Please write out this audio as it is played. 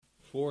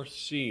fourth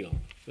seal.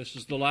 This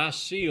is the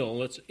last seal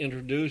that's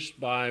introduced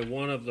by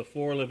one of the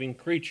four living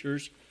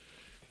creatures,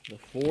 the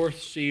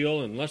fourth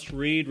seal. And let's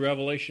read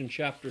Revelation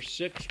chapter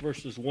 6,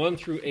 verses 1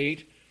 through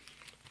 8,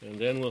 and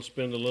then we'll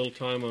spend a little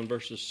time on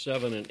verses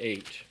 7 and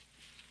 8.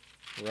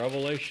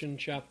 Revelation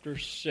chapter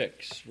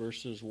 6,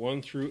 verses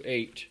 1 through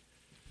 8.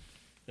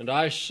 And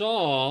I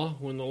saw,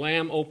 when the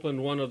Lamb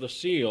opened one of the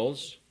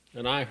seals,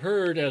 and I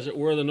heard, as it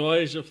were, the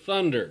noise of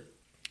thunder,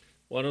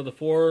 one of the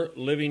four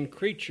living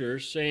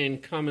creatures saying,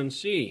 Come and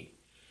see.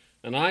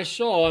 And I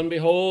saw, and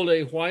behold,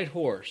 a white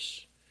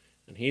horse.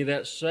 And he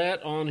that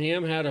sat on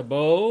him had a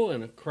bow,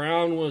 and a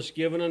crown was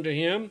given unto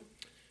him.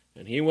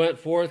 And he went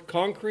forth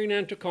conquering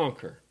and to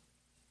conquer.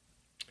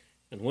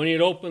 And when he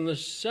had opened the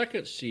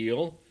second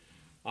seal,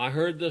 I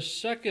heard the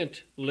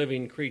second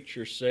living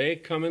creature say,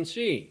 Come and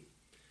see.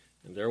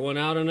 And there went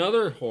out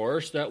another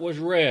horse that was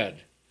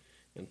red,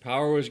 and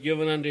power was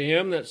given unto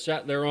him that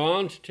sat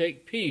thereon to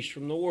take peace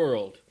from the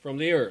world, from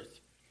the earth,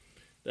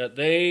 that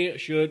they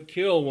should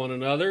kill one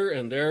another,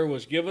 and there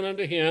was given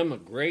unto him a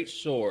great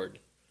sword.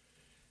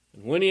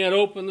 And when he had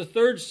opened the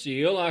third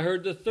seal, I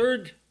heard the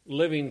third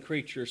living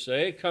creature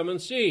say, Come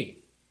and see.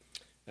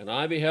 And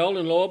I beheld,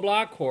 and lo, a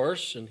black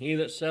horse, and he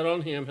that sat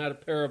on him had a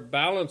pair of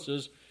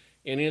balances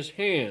in his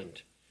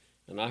hand.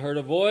 And I heard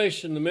a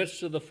voice in the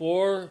midst of the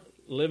four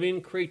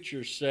living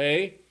creatures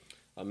say,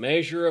 A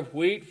measure of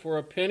wheat for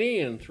a penny,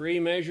 and 3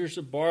 measures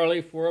of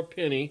barley for a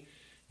penny,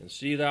 and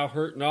see thou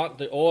hurt not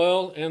the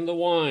oil and the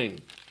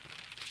wine.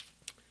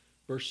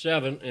 Verse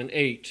 7 and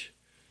 8.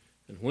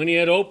 And when he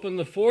had opened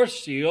the fourth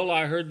seal,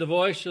 I heard the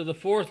voice of the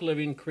fourth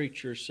living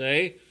creature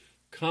say,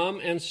 Come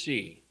and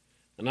see.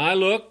 And I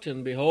looked,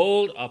 and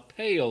behold, a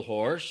pale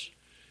horse,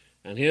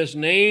 and his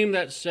name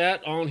that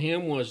sat on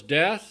him was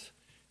Death,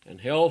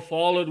 and hell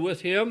followed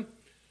with him.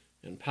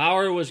 And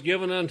power was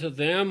given unto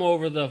them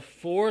over the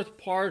fourth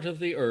part of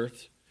the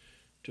earth,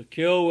 to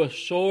kill with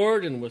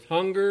sword, and with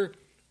hunger,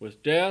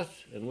 with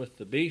death, and with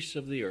the beasts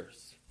of the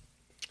earth.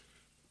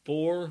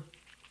 Fourth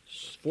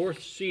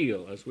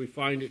seal, as we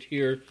find it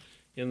here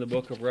in the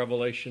book of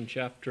Revelation,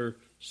 chapter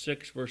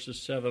 6,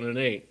 verses 7 and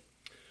 8.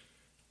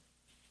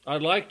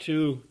 I'd like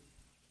to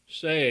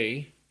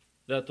say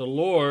that the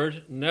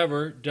Lord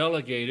never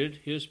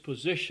delegated his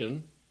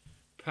position,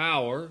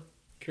 power,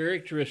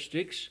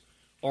 characteristics,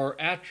 or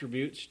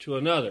attributes to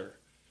another.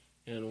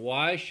 And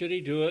why should he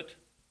do it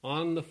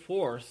on the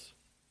fourth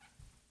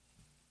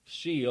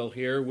seal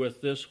here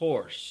with this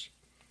horse?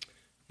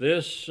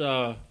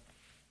 The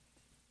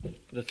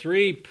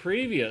 3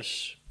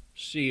 previous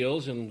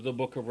seals in the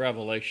book of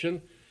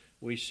Revelation,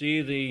 we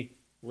see the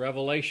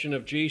revelation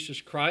of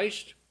Jesus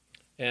Christ,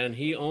 and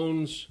he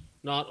owns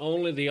not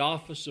only the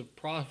office of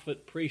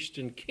prophet, priest,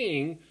 and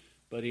king,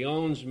 but he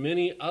owns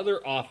many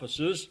other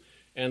offices.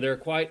 And they're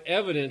quite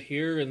evident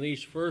here in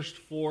these first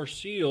 4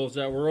 seals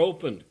that were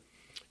opened.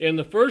 In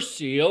the first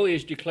seal, he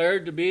is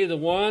declared to be the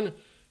one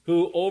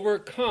who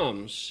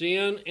overcomes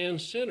sin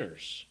and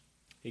sinners.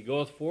 He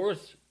goeth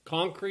forth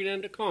conquering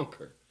and to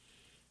conquer.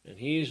 And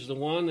he's the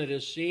one that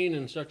is seen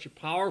in such a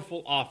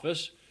powerful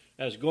office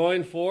as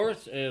going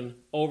forth and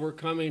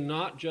overcoming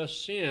not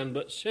just sin,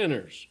 but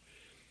sinners.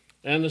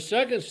 And the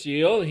second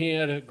seal, he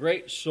had a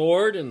great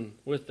sword, and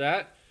with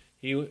that,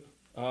 he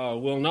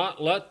will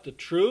not let the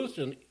truth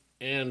and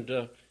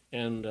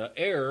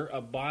error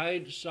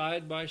abide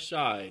side by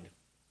side.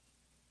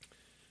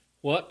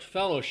 What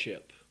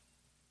fellowship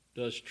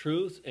does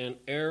truth and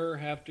error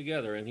have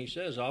together? And he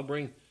says, I'll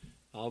bring,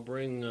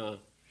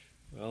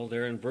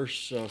 there in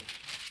verse,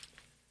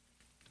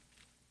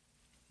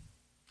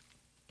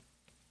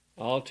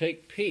 I'll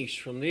take peace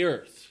from the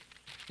earth.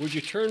 Would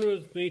you turn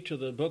with me to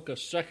the book of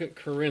 2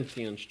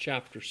 Corinthians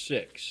chapter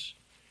 6?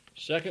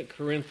 2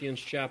 Corinthians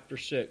chapter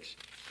 6.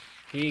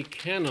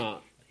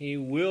 He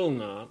will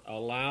not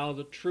allow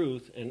the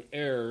truth and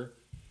error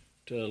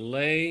to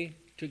lay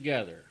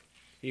together.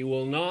 He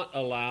will not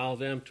allow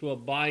them to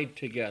abide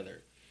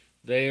together.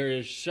 There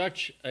is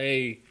such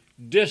a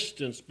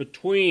distance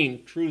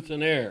between truth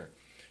and error.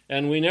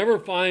 And we never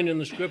find in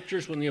the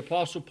Scriptures when the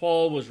Apostle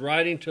Paul was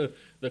writing to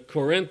the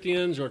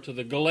Corinthians or to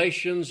the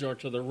Galatians or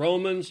to the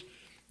Romans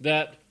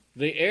that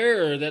the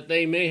error that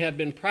they may have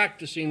been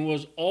practicing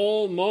was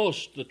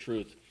almost the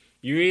truth.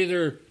 You're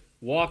either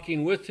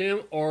walking with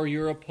him or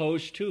you're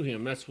opposed to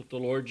him. That's what the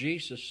Lord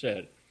Jesus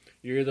said.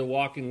 You're either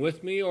walking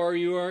with me or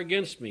you are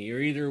against me.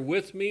 You're either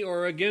with me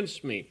or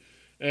against me.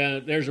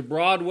 There's a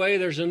broad way,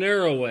 there's a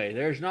narrow way.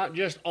 There's not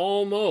just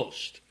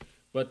almost,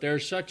 but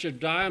there's such a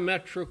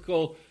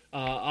diametrical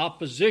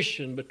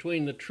opposition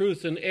between the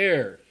truth and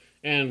error.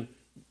 And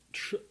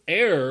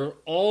error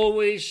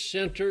always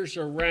centers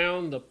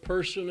around the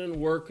person and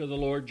work of the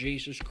Lord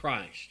Jesus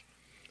Christ.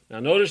 Now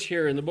notice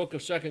here in the book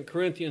of 2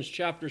 Corinthians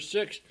chapter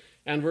 6,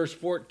 and verse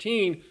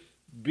 14,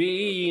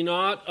 Be ye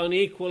not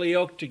unequally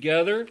yoked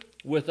together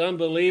with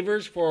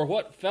unbelievers, for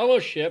what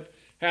fellowship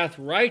hath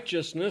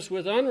righteousness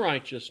with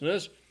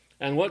unrighteousness,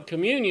 and what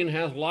communion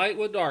hath light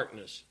with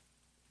darkness?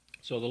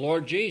 So the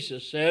Lord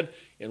Jesus said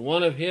in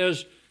one of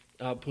his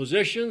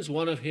positions,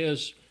 one of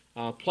his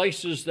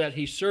places that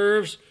he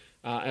serves,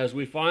 as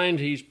we find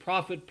he's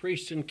prophet,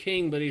 priest, and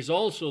king, but he's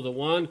also the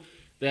one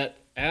that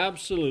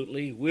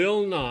absolutely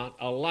will not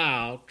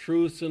allow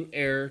truth and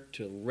error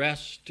to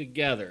rest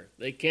together.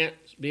 They can't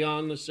be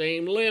on the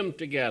same limb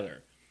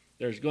together.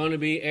 There's going to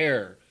be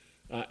error.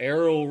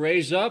 Error will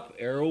raise up.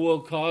 Error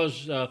will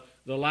cause the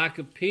lack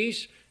of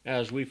peace.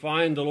 As we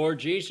find the Lord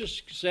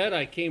Jesus said,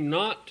 I came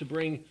not to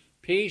bring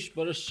peace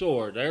but a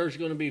sword. There's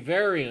going to be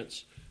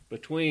variance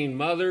between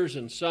mothers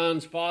and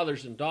sons,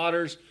 fathers and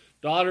daughters,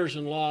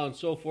 daughters-in-law, and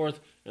so forth.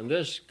 And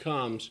this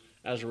comes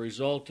as a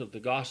result of the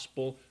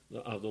gospel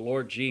of the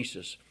Lord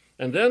Jesus.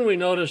 And then we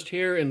noticed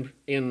here in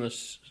the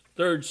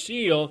third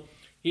seal,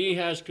 he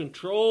has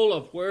control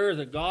of where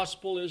the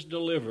gospel is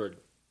delivered.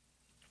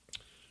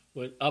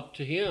 It's up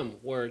to him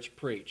where it's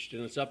preached,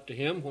 and it's up to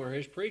him where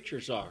his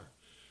preachers are.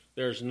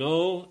 There's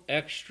no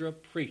extra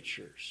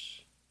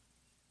preachers,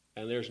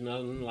 and there's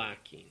none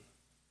lacking.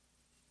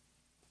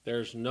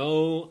 There's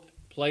no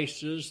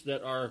places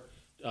that are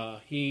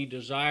he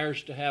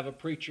desires to have a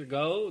preacher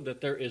go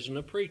that there isn't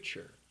a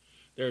preacher.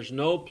 There's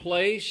no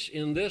place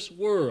in this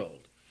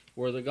world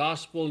where the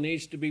gospel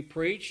needs to be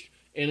preached,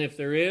 and if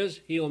there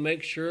is, he'll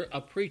make sure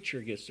a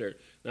preacher gets there.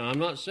 Now, I'm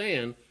not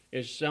saying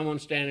it's someone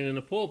standing in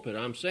the pulpit.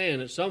 I'm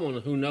saying it's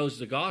someone who knows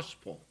the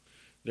gospel.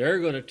 They're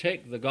going to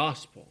take the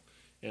gospel,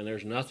 and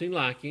there's nothing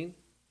lacking,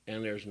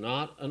 and there's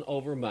not an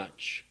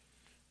overmuch.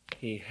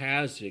 He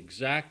has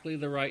exactly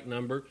the right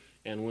number,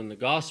 and when the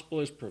gospel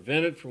is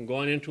prevented from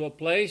going into a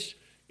place,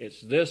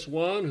 it's this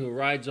one who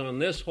rides on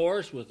this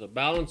horse with the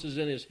balances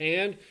in his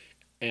hand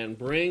and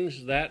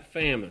brings that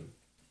famine.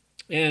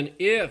 And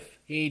if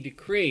he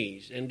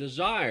decrees and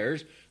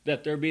desires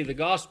that there be the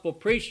gospel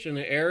preached in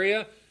the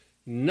area,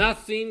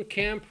 nothing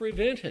can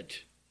prevent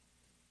it.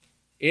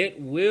 It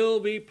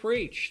will be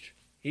preached.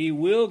 He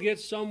will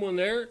get someone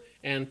there,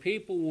 and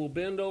people will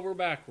bend over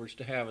backwards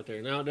to have it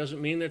there. Now, it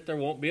doesn't mean that there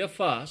won't be a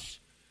fuss,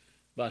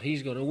 but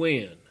he's going to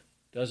win.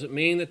 Doesn't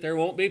mean that there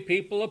won't be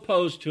people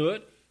opposed to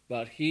it,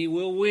 but he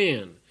will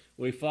win.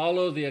 We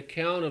follow the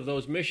account of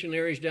those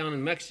missionaries down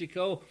in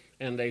Mexico,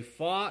 and they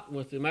fought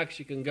with the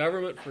Mexican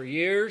government for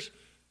years,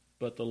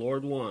 but the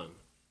Lord won.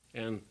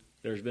 And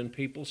there's been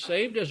people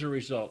saved as a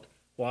result.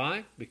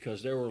 Why?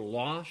 Because there were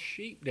lost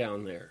sheep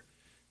down there.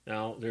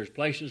 Now, there's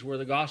places where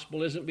the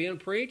gospel isn't being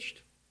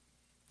preached.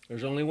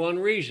 There's only one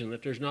reason,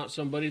 that there's not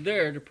somebody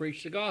there to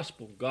preach the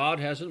gospel. God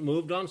hasn't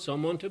moved on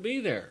someone to be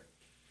there.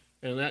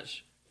 And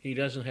that's, he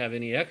doesn't have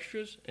any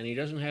extras, and he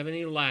doesn't have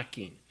any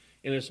lacking.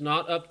 And it's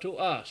not up to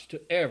us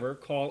to ever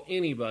call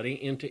anybody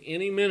into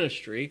any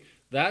ministry.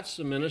 That's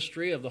the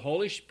ministry of the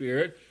Holy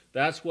Spirit.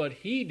 That's what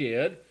he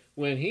did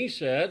when he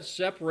said,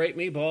 separate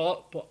me,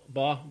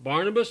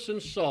 Barnabas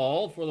and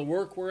Saul, for the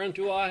work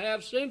whereunto I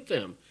have sent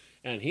them.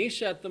 And he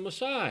set them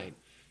aside.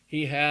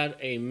 He had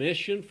a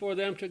mission for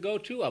them to go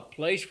to, a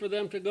place for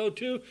them to go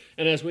to.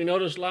 And as we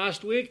noticed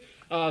last week,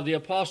 the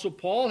Apostle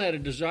Paul had a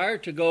desire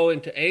to go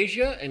into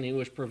Asia, and he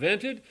was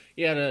prevented.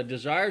 He had a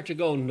desire to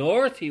go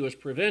north. He was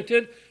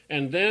prevented.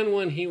 And then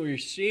when he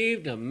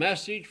received a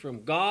message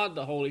from God,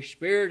 the Holy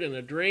Spirit, in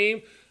a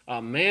dream,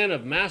 a man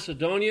of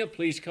Macedonia,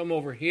 please come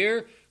over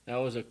here. That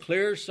was a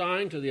clear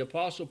sign to the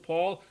Apostle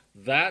Paul,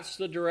 that's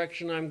the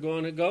direction I'm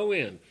going to go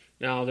in.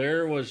 Now,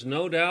 there was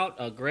no doubt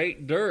a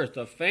great dearth,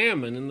 a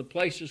famine in the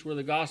places where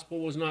the gospel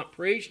was not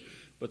preached,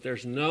 but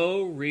there's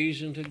no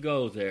reason to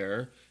go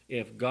there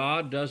if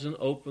God doesn't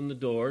open the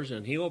doors,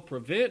 and he will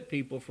prevent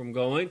people from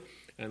going.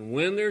 And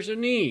when there's a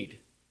need,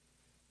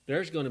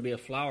 there's going to be a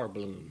flower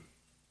bloom.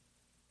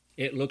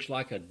 It looks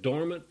like a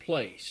dormant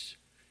place,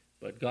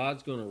 but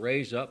God's going to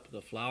raise up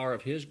the flower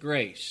of his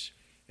grace,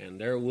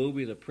 and there will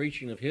be the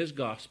preaching of his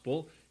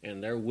gospel,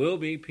 and there will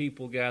be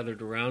people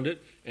gathered around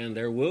it, and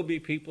there will be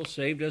people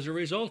saved as a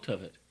result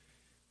of it.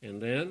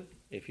 And then,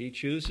 if he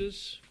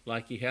chooses,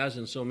 like he has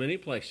in so many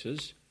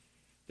places,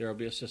 there will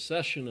be a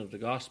cessation of the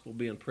gospel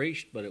being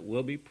preached, but it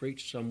will be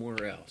preached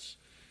somewhere else.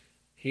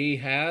 He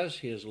has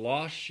his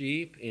lost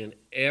sheep in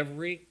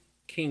every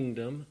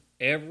kingdom,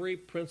 every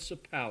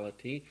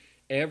principality,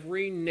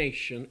 every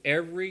nation,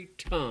 every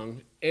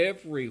tongue,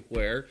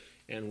 everywhere,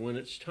 and when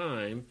it's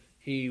time,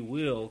 he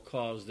will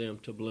cause them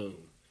to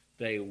bloom.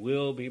 They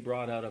will be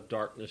brought out of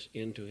darkness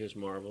into his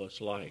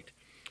marvelous light.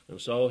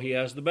 And so he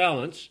has the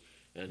balance,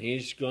 and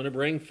he's going to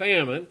bring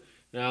famine.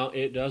 Now,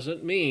 it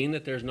doesn't mean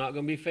that there's not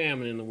going to be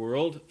famine in the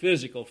world,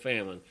 physical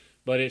famine,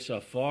 but it's a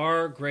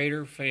far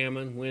greater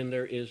famine when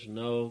there is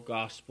no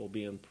gospel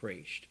being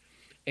preached.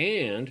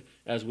 And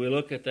as we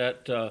look at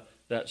that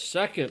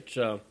second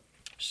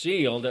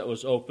seal that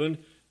was opened,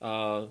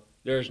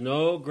 there's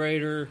no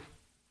greater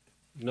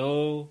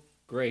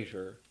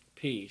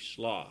peace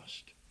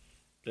lost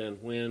than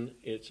when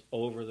it's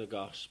over the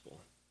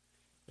gospel.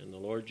 And the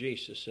Lord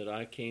Jesus said,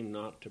 I came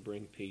not to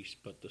bring peace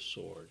but the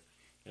sword,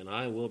 and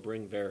I will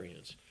bring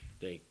variance.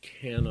 They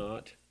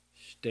cannot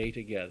stay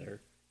together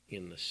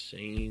in the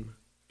same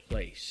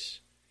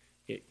place.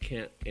 It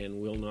can't and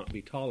will not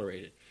be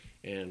tolerated.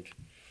 And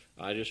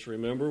I just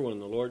remember when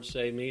the Lord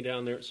saved me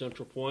down there at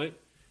Central Point,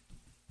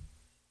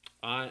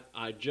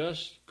 I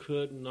just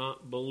could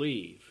not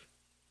believe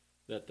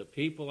that the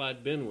people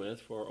I'd been with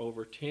for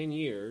over 10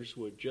 years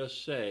would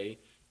just say,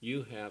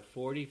 you have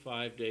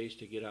 45 days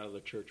to get out of the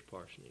church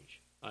parsonage.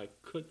 I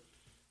could,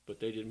 but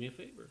they did me a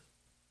favor.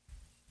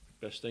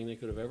 Best thing they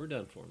could have ever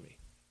done for me.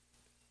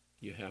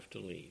 You have to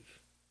leave.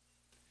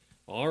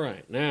 All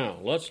right, now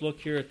let's look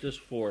here at this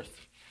fourth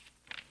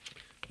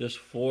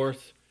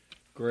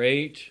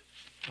great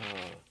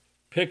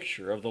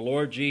picture of the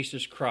Lord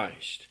Jesus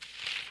Christ.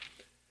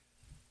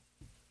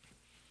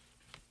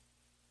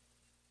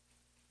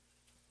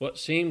 What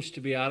seems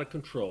to be out of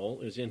control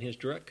is in his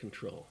direct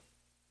control,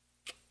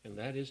 and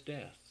that is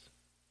death.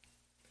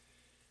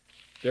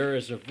 There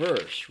is a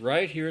verse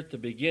right here at the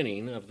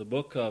beginning of the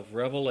book of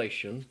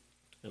Revelation,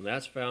 and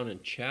that's found in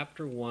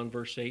chapter 1,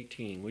 verse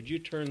 18. Would you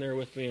turn there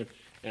with me?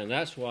 And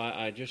that's why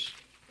I just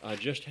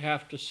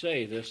have to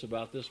say this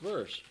about this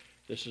verse.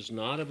 This is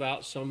not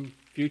about some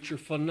future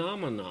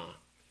phenomena.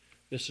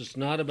 This is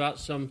not about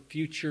some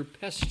future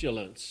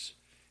pestilence.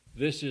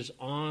 This is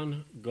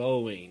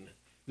ongoing.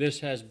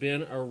 This has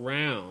been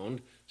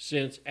around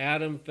since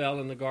Adam fell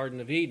in the Garden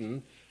of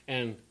Eden,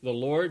 and the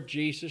Lord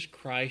Jesus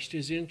Christ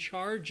is in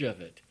charge of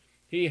it.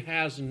 He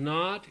has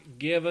not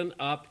given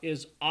up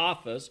his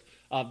office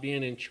of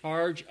being in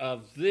charge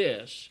of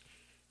this,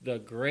 the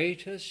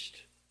greatest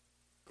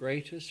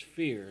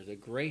fear, the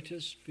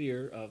greatest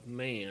fear of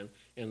man,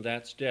 and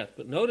that's death.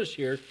 But notice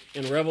here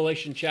in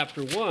Revelation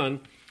chapter 1,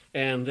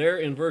 and there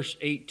in verse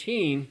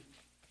 18,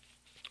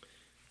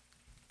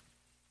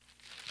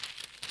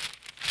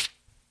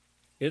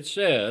 it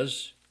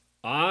says,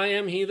 I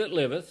am he that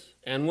liveth,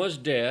 and was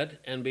dead,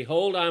 and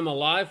behold, I am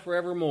alive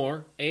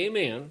forevermore,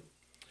 amen,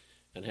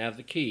 and have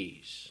the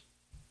keys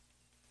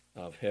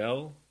of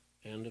hell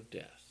and of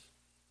death.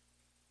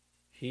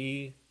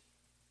 He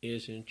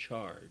is in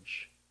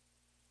charge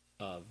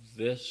of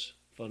this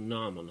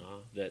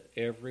phenomena that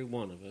every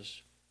one of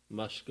us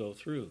must go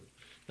through.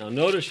 Now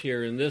notice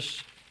here in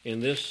this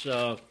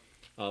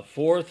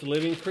fourth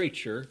living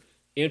creature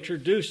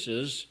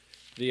introduces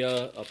the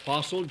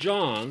Apostle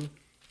John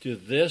to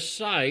this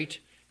sight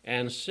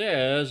and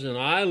says, and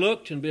I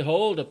looked, and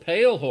behold, a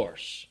pale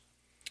horse,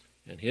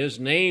 and his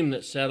name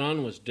that sat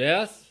on was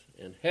Death,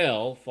 and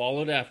hell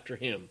followed after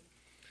him.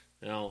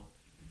 Now,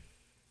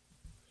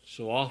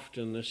 so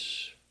often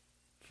this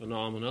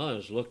phenomena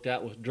is looked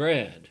at with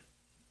dread,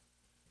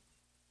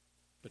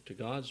 but to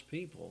God's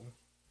people,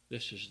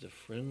 this is the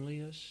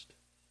friendliest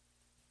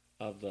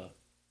of the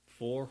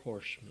four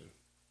horsemen.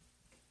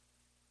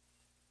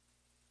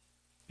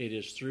 It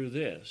is through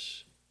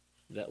this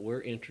that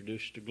we're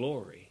introduced to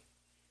glory.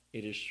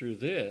 It is through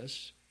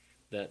this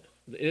that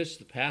it's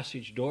the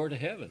passage door to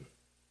heaven.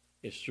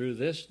 It's through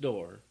this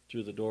door,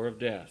 through the door of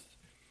death.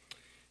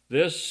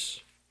 This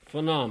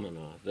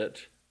phenomena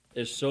that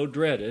is so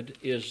dreaded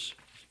is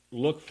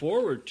looked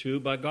forward to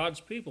by God's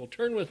people.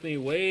 Turn with me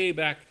way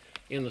back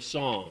in the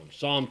Psalm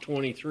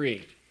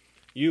 23.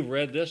 You've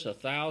read this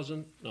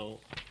 100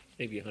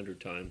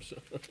 times.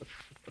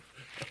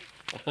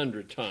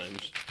 100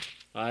 times.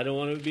 I don't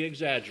want to be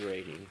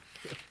exaggerating.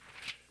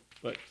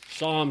 But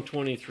Psalm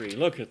 23,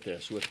 look at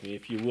this with me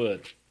if you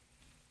would.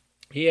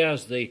 He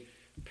has the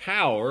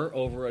power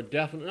over a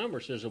definite number.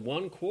 It says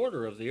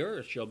 1/4 of the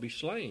earth shall be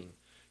slain.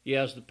 He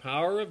has the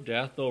power of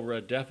death over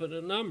a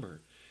definite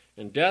number.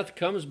 And death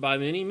comes by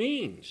many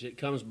means. It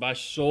comes by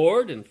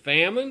sword and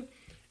famine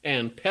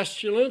and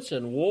pestilence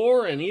and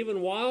war and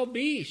even wild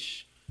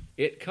beasts.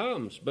 It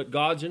comes, but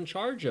God's in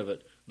charge of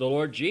it. The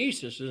Lord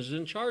Jesus is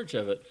in charge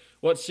of it.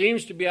 What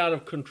seems to be out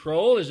of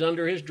control is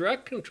under his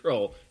direct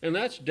control, and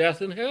that's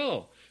death and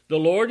hell. The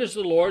Lord is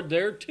the Lord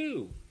there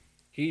too.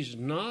 He's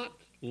not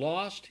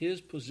lost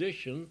his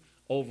position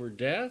over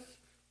death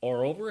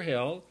or over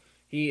hell.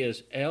 He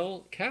is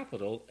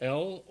capital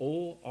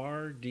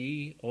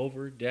L-O-R-D,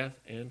 over death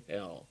and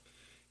hell.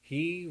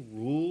 He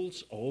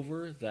rules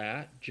over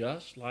that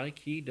just like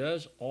he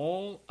does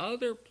all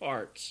other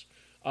parts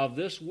of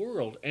this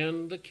world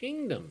and the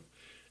kingdom.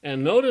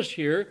 And notice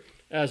here,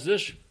 as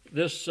this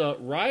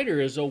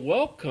writer is a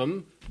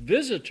welcome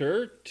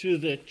visitor to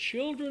the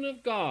children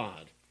of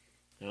God.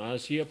 Now,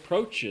 as he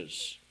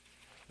approaches,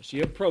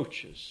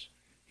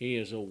 he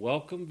is a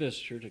welcome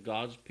visitor to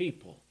God's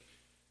people.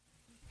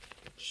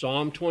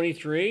 Psalm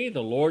 23,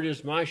 the Lord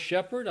is my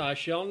shepherd, I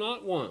shall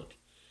not want.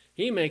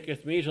 He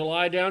maketh me to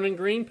lie down in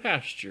green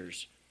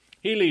pastures.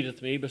 He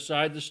leadeth me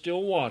beside the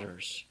still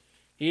waters.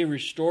 He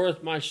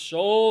restoreth my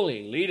soul.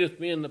 He leadeth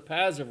me in the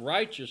paths of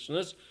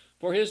righteousness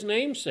for his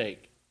name's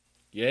sake.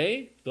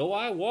 Yea, though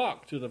I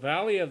walk through the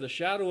valley of the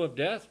shadow of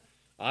death,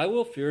 I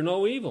will fear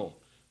no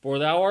evil. For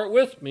thou art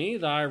with me,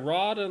 thy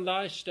rod and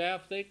thy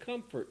staff, they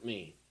comfort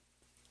me.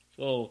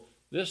 So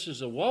this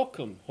is a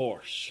welcome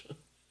horse.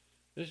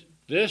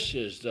 This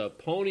is the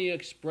Pony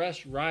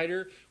Express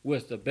rider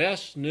with the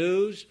best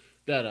news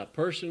that a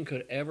person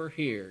could ever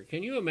hear.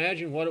 Can you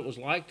imagine what it was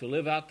like to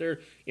live out there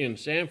in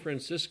San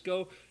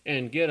Francisco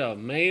and get a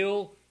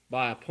mail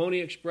by a Pony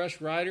Express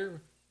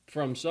rider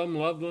from some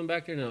loved one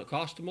back there? Now, it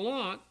cost them a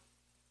lot.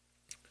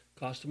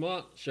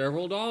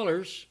 Several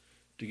dollars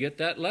to get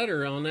that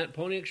letter on that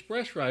Pony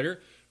Express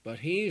rider. but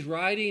he's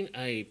riding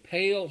a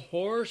pale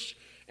horse,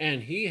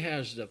 and he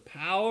has the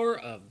power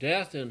of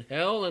death and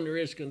hell under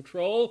his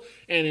control.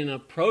 And in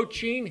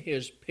approaching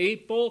his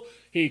people,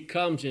 he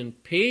comes in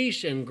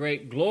peace and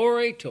great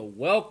glory to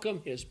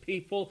welcome his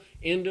people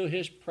into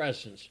his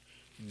presence.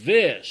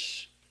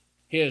 This,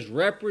 his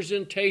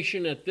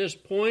representation at this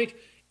point,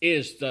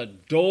 is the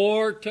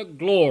door to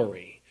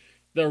glory.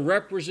 The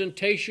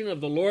representation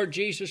of the Lord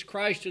Jesus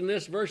Christ in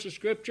this verse of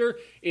Scripture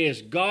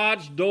is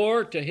God's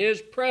door to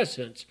his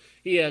presence.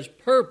 He has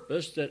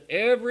purposed that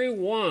every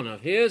one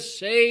of his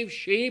saved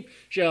sheep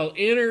shall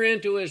enter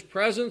into his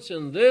presence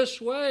in this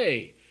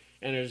way.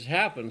 And it has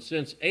happened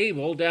since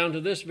Abel down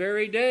to this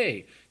very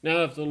day.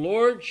 Now, if the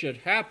Lord should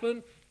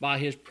happen by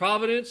his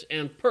providence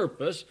and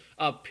purpose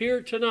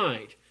appear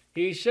tonight,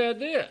 he said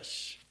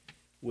this: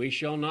 we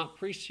shall not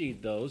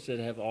precede those that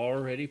have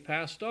already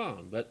passed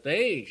on, but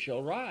they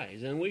shall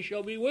rise, and we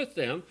shall be with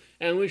them,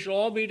 and we shall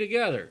all be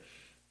together.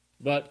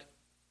 But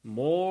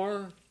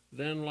more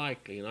than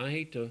likely, and I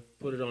hate to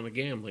put it on a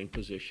gambling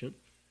position,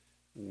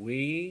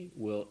 we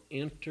will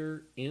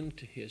enter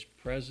into his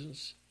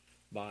presence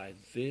by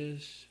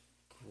this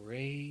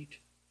great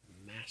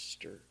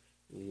Master,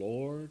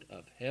 Lord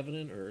of heaven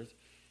and earth,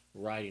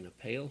 riding a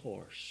pale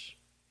horse.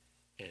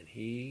 And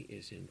he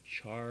is in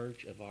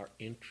charge of our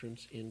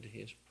entrance into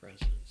his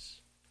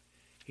presence.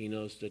 He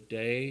knows the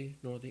day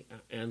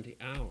and the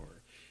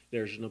hour.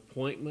 There's an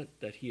appointment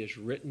that he has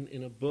written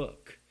in a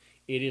book.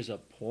 It is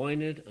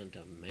appointed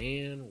unto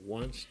man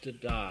once to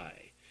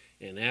die,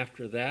 and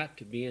after that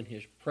to be in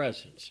his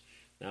presence.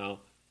 Now,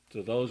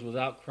 to those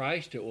without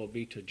Christ, it will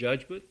be to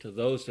judgment. To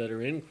those that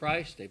are in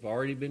Christ, they've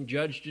already been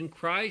judged in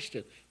Christ,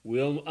 and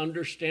we'll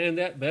understand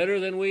that better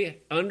than we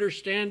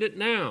understand it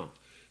now.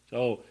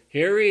 So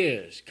here he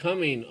is,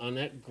 coming on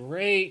that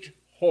great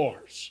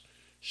horse,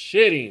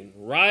 sitting,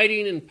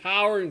 riding in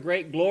power and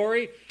great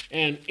glory,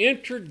 and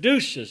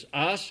introduces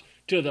us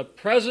to the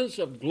presence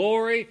of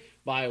glory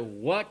by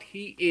what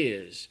he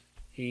is.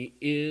 He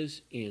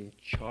is in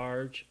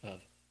charge of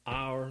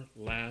our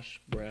last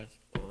breath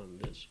on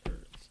this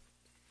earth.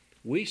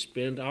 We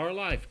spend our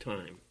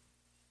lifetime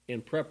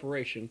in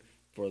preparation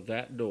for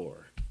that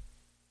door.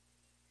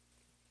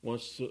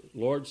 Once the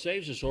Lord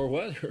saves us, or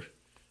whether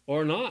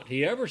or not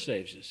he ever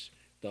saves us,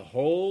 the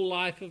whole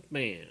life of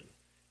man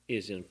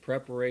is in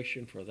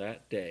preparation for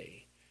that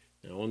day.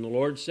 Now, when the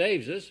Lord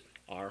saves us,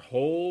 our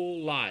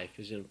whole life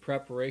is in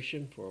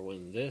preparation for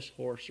when this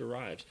horse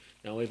arrives.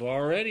 Now, we've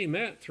already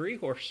met 3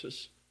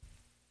 horses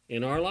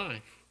in our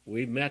life.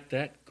 We've met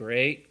that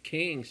great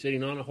king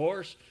sitting on a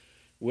horse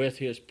with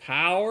his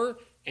power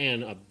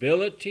and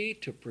ability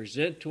to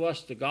present to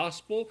us the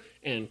gospel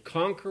and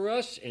conquer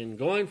us and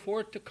going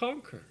forth to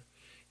conquer.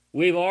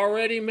 We've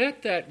already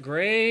met that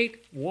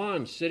great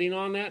one sitting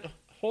on that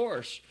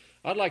horse.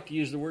 I'd like to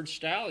use the word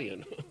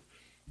stallion.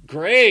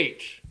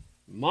 Great,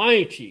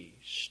 mighty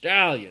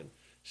stallion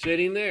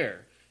sitting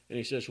there. And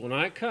he says, when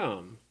I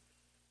come,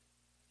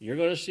 you're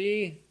going to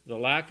see the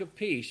lack of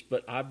peace,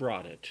 but I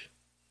brought it.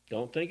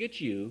 Don't think it's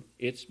you,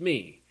 it's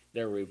me.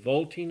 They're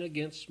revolting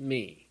against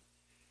me.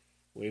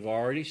 We've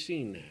already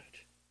seen that.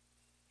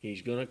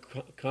 He's going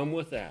to come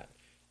with that.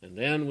 And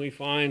then we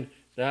find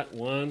that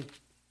one,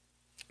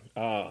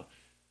 oh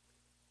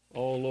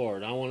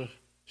Lord, I want to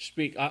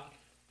speak.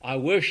 I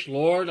wish,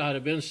 Lord, I'd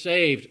have been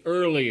saved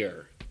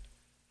earlier.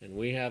 And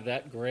we have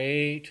that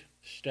great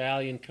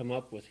stallion come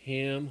up with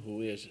him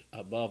who is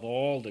above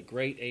all, the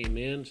great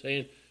amen,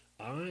 saying,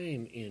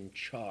 I'm in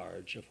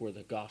charge of where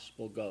the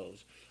gospel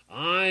goes.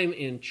 I'm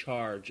in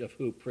charge of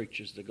who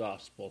preaches the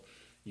gospel.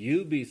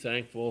 You be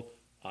thankful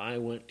I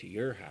went to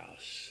your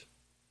house.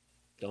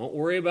 Don't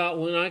worry about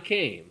when I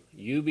came.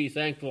 You be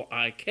thankful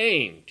I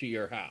came to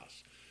your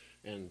house.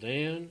 And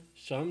then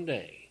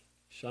someday,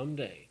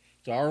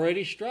 it's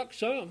already struck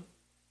some.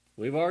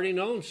 We've already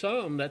known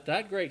some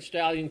that great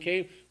stallion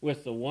came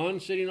with the one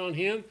sitting on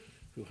him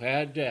who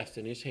had death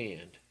in his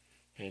hand.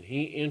 And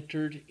he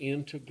entered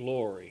into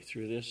glory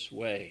through this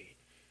way.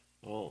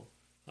 Oh,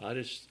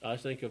 I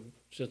think of,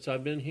 since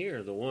I've been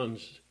here, the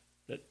ones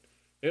that,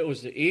 it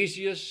was the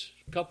easiest,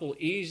 couple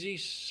easy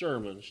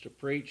sermons to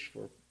preach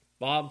for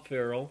Bob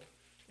Farrell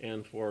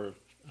and for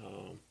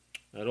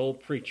that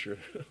old preacher,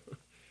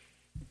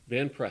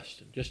 Ben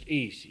Preston. Just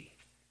easy.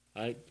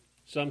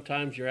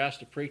 Sometimes you're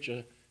asked to preach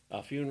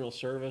a funeral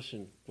service,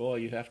 and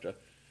boy,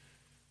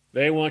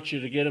 they want you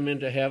to get them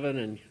into heaven,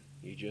 and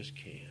you just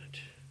can't.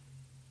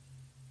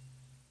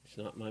 It's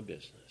not my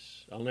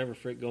business. I'll never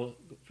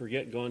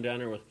forget going down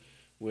there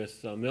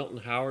with Milton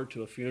Howard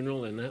to a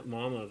funeral, and that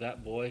mama of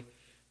that boy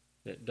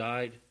that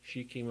died,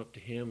 she came up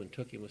to him and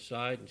took him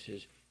aside and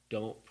says,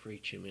 don't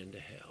preach him into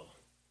hell.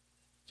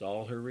 That's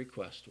all her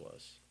request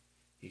was.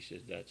 He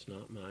said, that's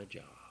not my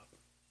job.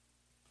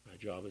 My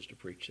job is to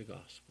preach the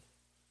gospel.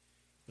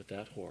 But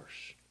that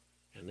horse,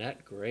 and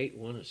that great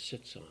one that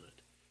sits on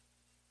it,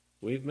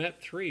 we've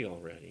met 3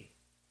 already.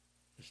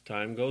 As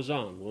time goes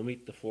on, we'll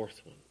meet the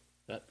 4th one.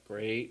 That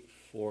great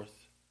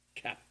 4th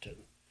captain.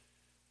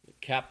 The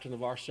captain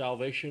of our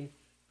salvation,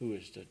 who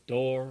is the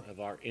door of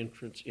our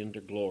entrance into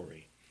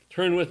glory.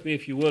 Turn with me,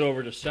 if you would,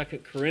 over to 2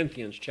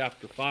 Corinthians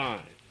chapter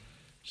 5.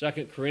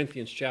 2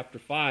 Corinthians chapter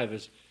 5,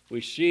 as we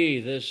see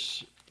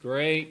this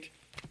great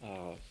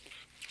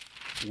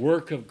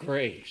work of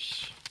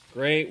grace.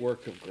 Great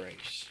work of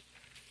grace.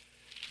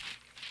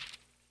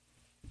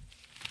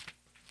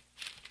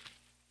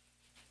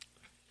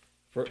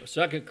 For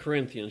 2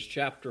 Corinthians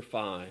chapter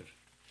 5,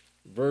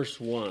 verse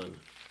 1.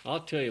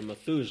 I'll tell you,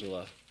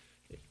 Methuselah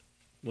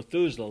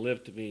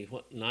lived to be,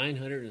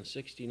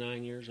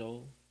 969 years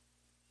old?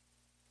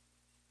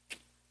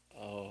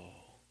 Oh,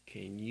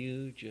 can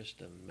you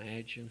just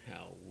imagine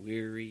how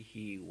weary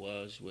he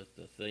was with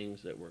the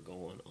things that were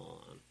going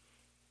on?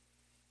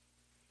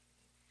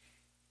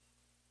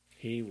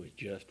 He was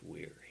just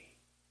weary.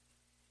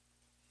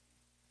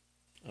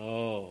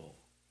 Oh,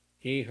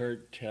 he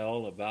heard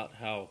tell about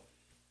how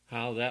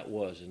that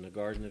was in the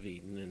Garden of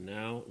Eden, and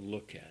now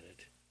look at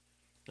it.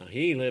 Now,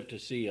 he lived to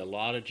see a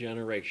lot of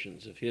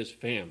generations of his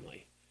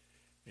family.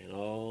 And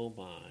oh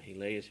my, he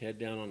lay his head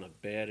down on the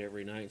bed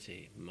every night and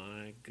say,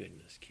 my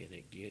goodness, can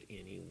it get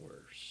any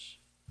worse?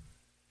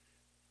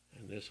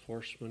 And this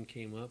horseman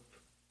came up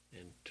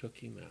and took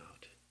him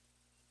out.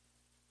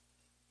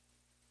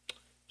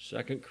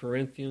 2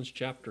 Corinthians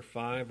chapter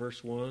 5,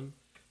 verse 1.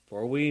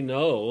 For we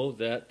know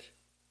that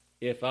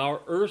if our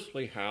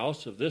earthly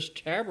house of this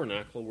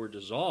tabernacle were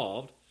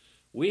dissolved,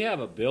 we have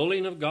a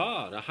building of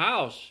God, a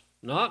house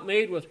not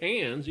made with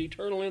hands,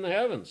 eternal in the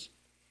heavens.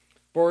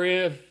 For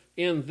if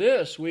in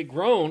this we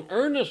groan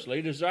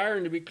earnestly,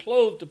 desiring to be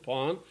clothed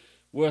upon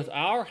with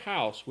our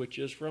house which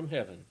is from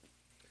heaven.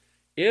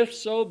 If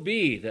so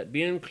be that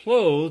being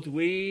clothed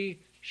we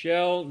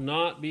shall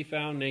not be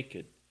found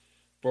naked.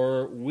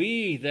 For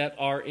we that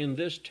are in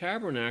this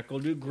tabernacle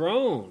do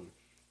groan,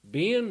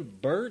 being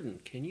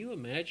burdened. Can you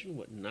imagine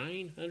what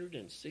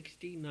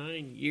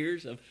 969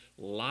 years of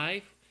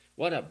life,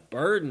 what a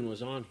burden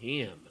was on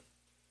him?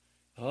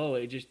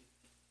 Oh,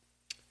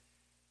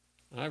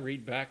 I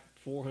read back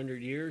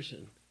 400 years,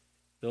 and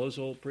those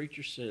old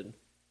preachers said,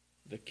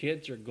 the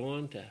kids are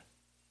going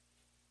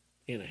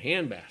in a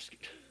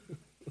handbasket.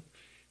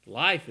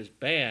 Life is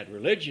bad.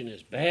 Religion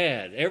is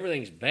bad.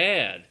 Everything's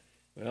bad.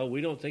 Well, we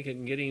don't think it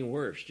can get any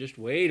worse. Just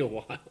wait a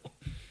while.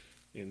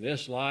 In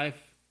this life,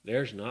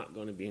 there's not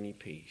going to be any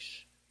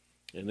peace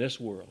in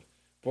this world.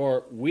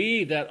 For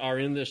we that are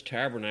in this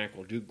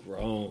tabernacle do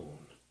groan,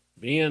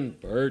 being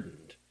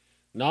burdened,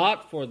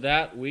 not for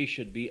that we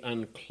should be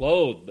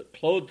unclothed, but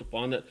clothed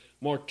upon, that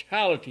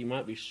mortality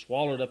might be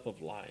swallowed up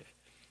of life.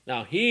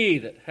 Now he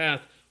that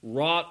hath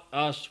wrought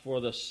us for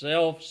the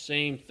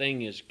self-same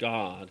thing is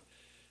God,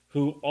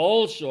 who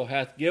also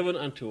hath given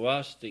unto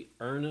us the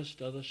earnest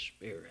of the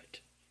Spirit.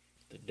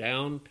 The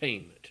down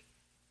payment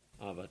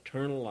of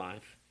eternal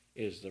life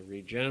is the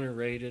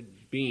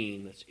regenerated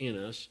being that's in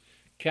us,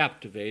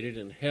 captivated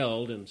and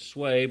held in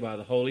sway by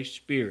the Holy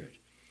Spirit.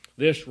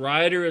 This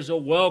writer is a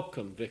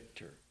welcome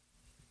victor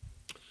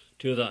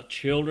to the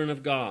children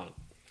of God.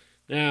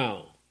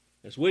 Now,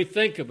 as we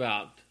think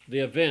about the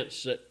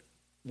events that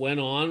went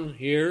on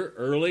here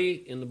early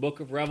in the book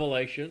of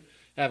Revelation,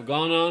 have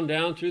gone on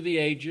down through the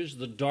ages,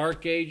 the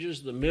dark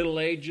ages, the middle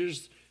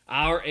ages,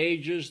 our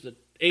ages, the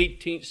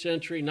 18th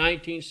century,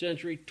 19th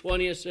century,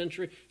 20th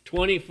century,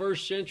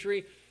 21st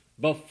century,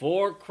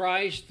 before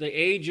Christ, the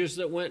ages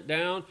that went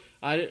down.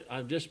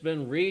 I've just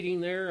been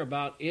reading there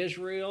about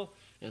Israel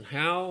and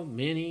how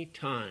many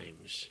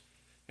times,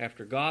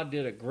 after God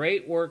did a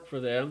great work for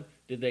them,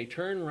 did they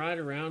turn right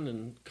around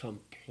and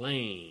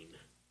complain.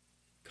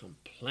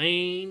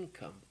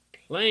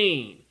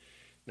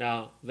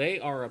 Now, they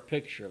are a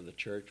picture of the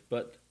church,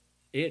 but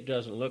it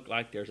doesn't look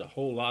like there's a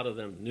whole lot of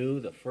them knew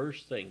the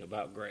first thing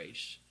about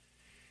grace.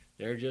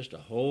 They're just a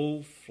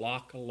whole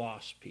flock of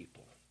lost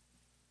people.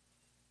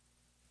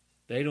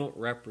 They don't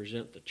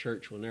represent the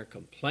church when they're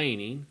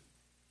complaining.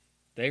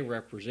 They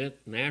represent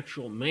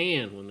natural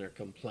man when they're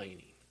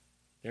complaining.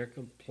 They're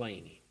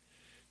complaining.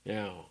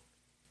 Now,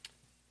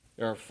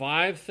 there are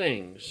 5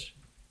 things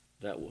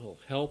that will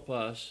help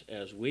us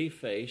as we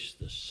face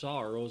the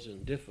sorrows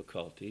and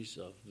difficulties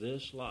of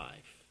this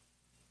life.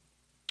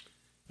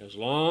 As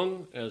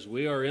long as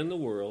we are in the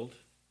world,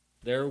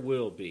 there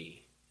will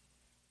be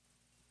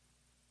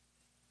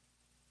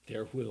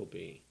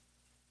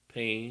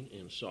pain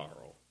and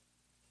sorrow.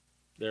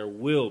 There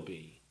will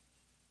be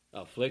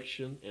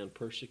affliction and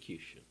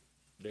persecution.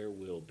 There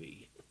will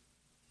be.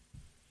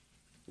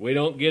 We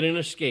don't get an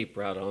escape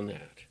route on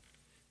that.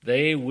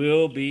 They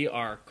will be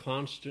our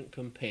constant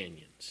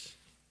companions.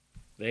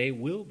 They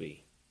will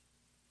be.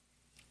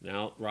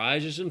 Now, it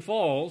rises and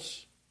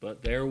falls,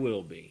 but there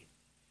will be.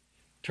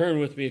 Turn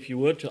with me, if you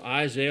would, to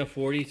Isaiah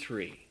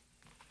 43.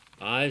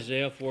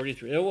 Isaiah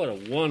 43. Oh, what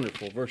a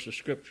wonderful verse of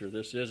Scripture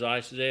this is.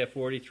 Isaiah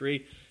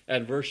 43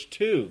 and verse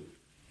 2.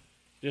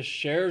 Just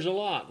shares a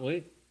lot.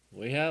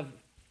 We have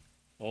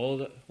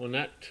when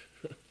that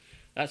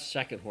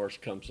second horse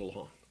comes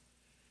along.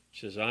 It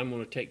says, I'm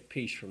going to take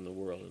peace from the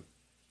world. And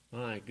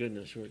my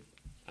goodness, we're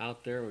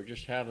out there, we're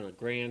just having a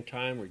grand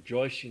time,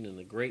 rejoicing in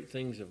the great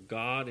things of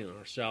God, in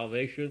our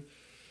salvation.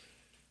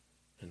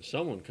 And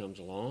someone comes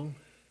along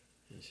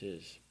and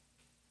says,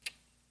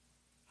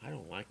 I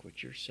don't like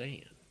what you're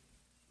saying.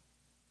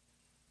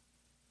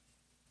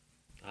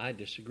 I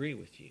disagree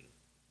with you.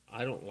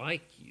 I don't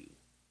like you.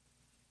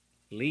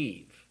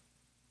 Leave.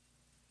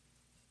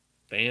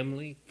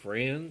 Family,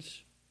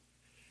 friends.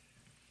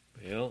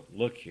 Well,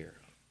 look here.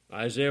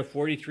 Isaiah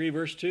 43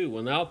 verse 2.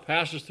 When thou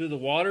passest through the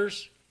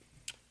waters,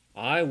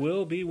 I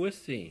will be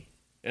with thee.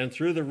 And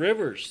through the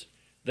rivers,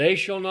 they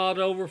shall not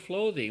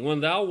overflow thee.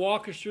 When thou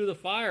walkest through the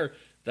fire,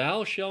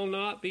 thou shalt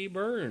not be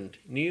burned,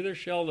 neither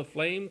shall the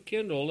flame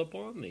kindle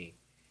upon thee.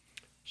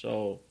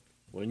 So,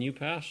 when you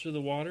pass through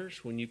the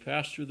waters, when you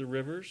pass through the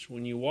rivers,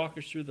 when you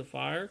walkest through the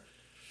fire,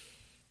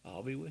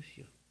 I'll be with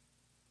you.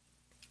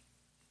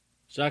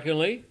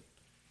 Secondly,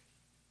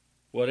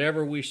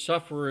 whatever we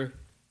suffer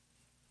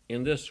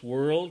in this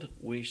world,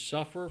 we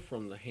suffer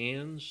from the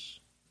hands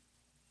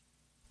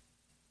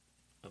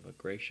of a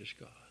gracious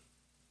God.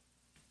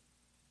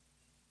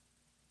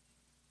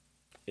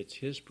 It's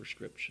His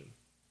prescription.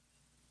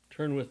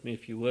 Turn with me,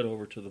 if you would,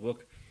 over to the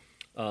book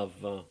of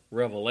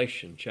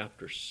Revelation,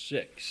 chapter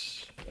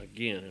 6,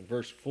 again, in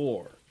verse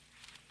 4.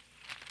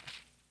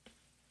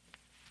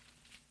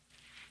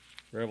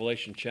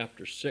 Revelation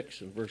chapter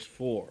 6 and verse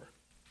 4.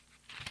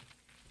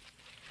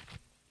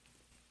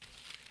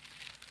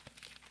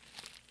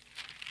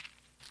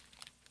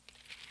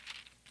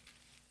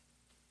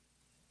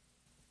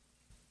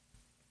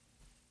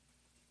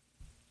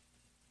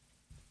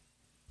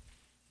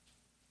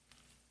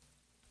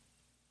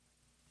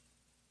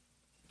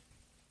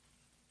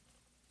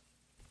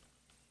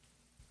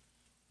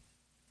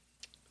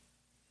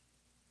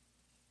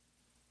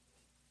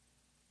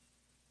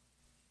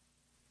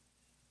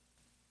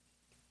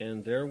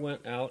 And there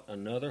went out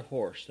another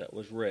horse that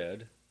was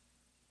red,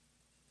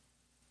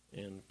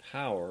 and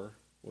power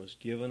was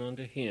given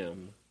unto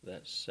him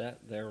that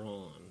sat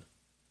thereon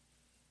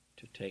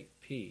to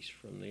take peace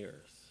from the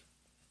earth.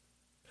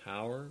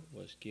 Power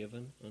was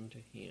given unto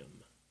him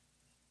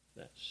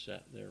that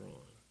sat thereon.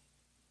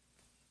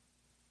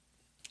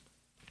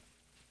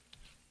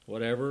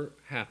 Whatever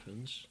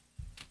happens,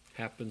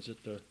 happens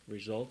at the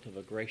result of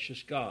a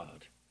gracious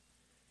God.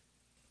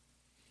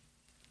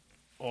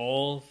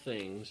 All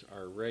things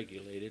are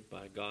regulated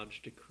by God's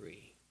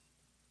decree.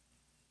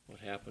 What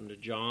happened to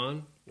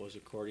John was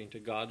according to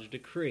God's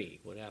decree.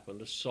 What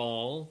happened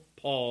to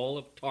Paul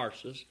of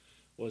Tarsus,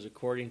 was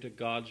according to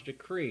God's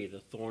decree. The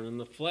thorn in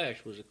the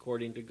flesh was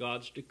according to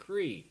God's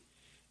decree.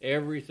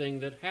 Everything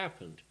that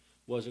happened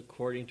was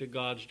according to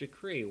God's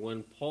decree.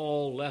 When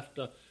Paul left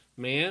a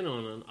man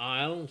on an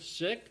island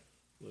sick,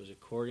 it was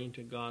according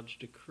to God's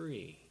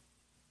decree.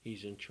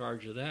 He's in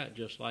charge of that,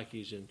 just like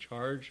He's in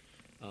charge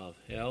of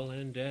hell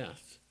and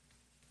death.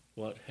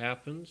 What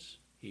happens,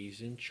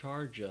 He's in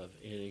charge of,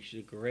 and He's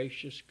a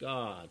gracious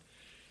God.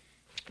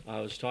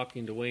 I was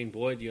talking to Wayne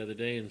Boyd the other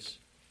day, and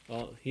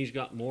he's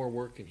got more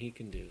work than he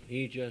can do.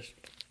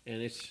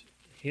 It's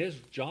his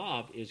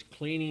job is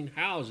cleaning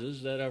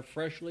houses that are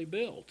freshly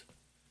built.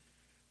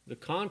 The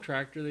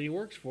contractor that he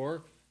works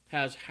for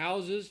has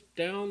houses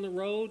down the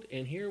road,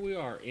 and here we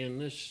are in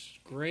this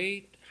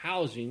great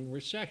housing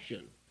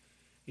recession.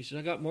 He says,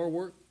 I got more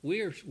work.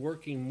 We are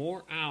working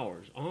more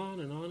hours. On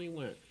and on he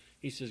went.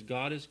 He says,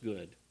 God is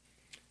good.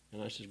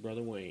 And I says,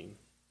 Brother Wayne,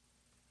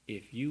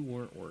 if you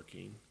weren't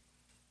working,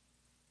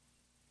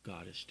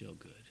 God is still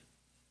good.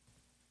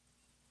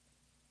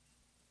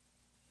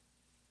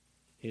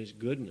 His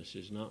goodness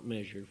is not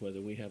measured whether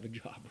we have a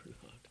job or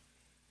not.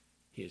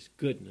 His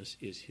goodness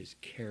is His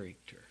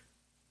character.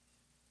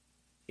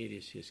 It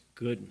is His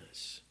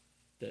goodness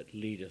that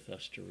leadeth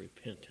us to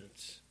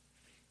repentance.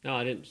 Now,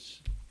 I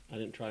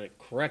didn't try to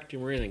correct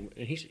him or anything.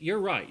 And he said, you're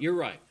right.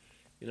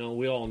 You know,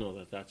 we all know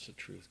that that's the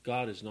truth.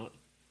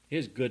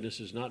 His goodness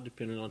is not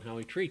dependent on how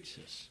He treats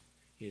us.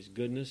 His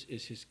goodness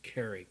is His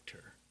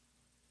character.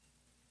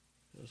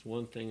 That was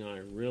one thing I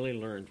really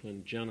learned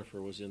when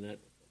Jennifer was in that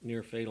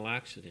near fatal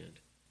accident.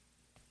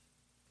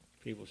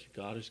 People said,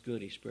 God is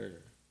good, He spared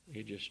her.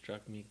 It just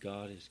struck me,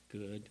 God is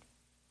good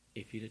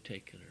if He'd have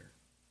taken her.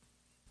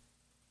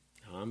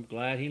 Now, I'm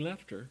glad He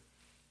left her,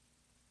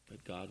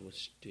 but God would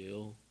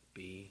still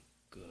be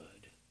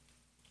good.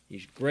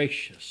 He's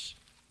gracious.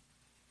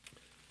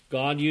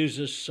 God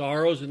uses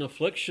sorrows and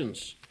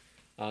afflictions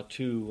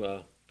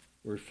to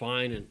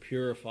refine and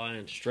purify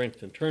and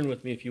strengthen. Turn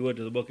with me, if you would,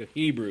 to the book of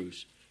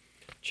Hebrews,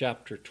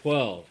 chapter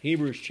 12.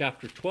 Hebrews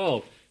chapter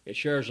 12, it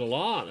shares a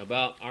lot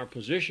about our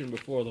position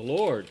before the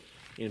Lord.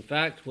 In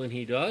fact, when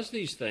He does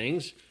these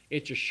things,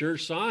 it's a sure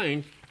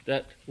sign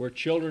that we're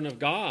children of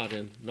God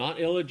and not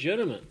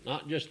illegitimate.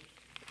 Not just,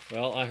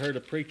 well, I heard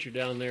a preacher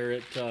down there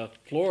at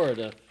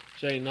Florida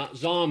saying not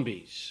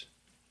zombies,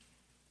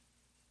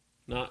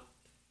 not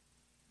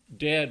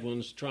dead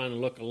ones trying to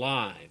look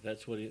alive.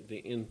 That's what the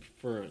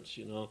inference,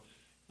 you know.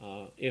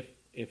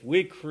 If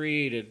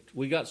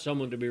we got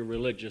someone to be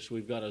religious,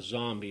 we've got a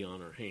zombie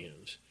on our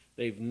hands.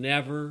 They've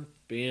never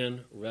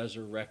been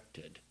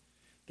resurrected.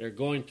 They're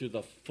going through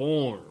the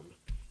form,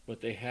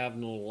 but they have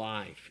no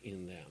life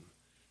in them.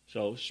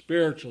 So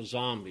spiritual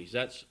zombies,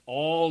 that's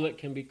all that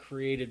can be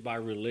created by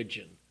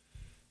religion.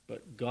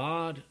 But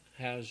God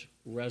has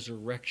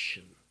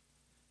resurrection.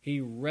 He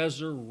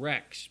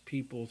resurrects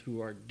people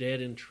who are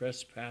dead in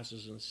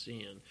trespasses and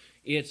sin.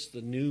 It's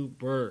the new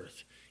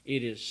birth.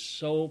 It is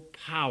so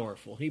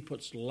powerful. He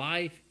puts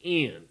life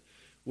in.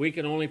 We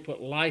can only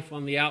put life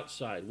on the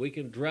outside. We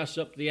can dress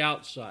up the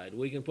outside.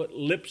 We can put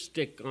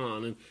lipstick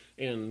on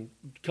and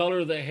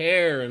color the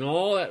hair and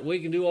all that. We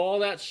can do all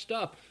that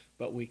stuff.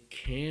 But we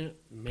can't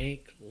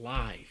make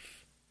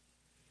life.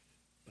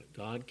 But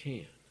God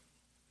can.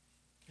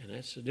 And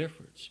that's the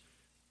difference.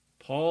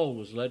 Paul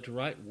was led to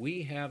write,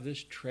 we have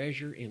this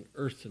treasure in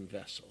earthen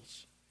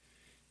vessels.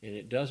 And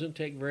it doesn't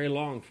take very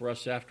long for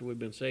us after we've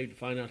been saved to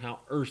find out how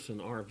earthen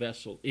our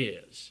vessel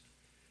is.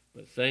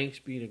 But thanks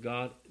be to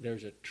God,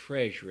 there's a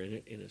treasure in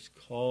it, and it's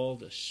called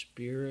the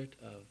Spirit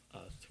of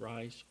a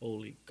thrice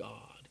holy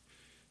God.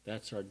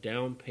 That's our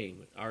down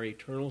payment. Our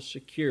eternal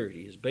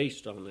security is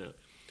based on that.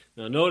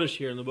 Now notice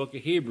here in the book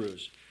of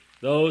Hebrews,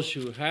 those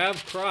who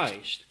have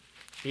Christ,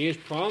 he has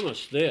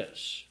promised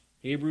this.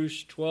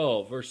 Hebrews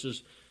 12,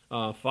 verses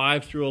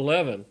 5 through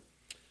 11.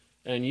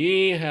 And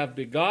you have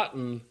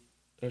forgotten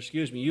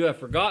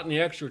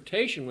the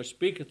exhortation which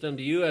speaketh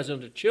unto you as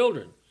unto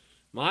children.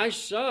 My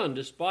son,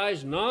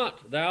 despise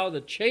not thou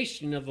the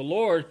chastening of the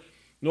Lord,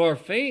 nor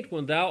faint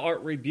when thou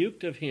art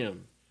rebuked of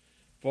him.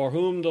 For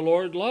whom the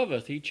Lord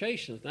loveth, he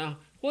chasteneth. Now,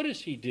 what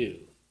does he do?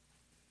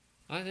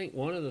 I think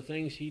one of the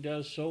things he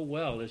does so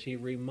well is he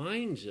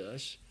reminds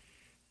us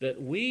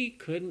that we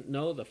couldn't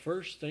know the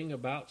first thing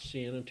about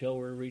sin until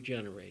we're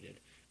regenerated.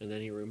 And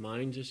then he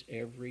reminds us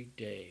every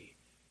day,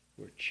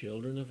 we're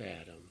children of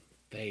Adam,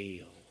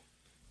 fail.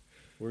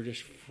 We're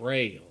just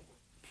frail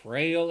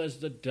as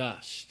the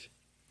dust.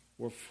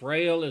 We're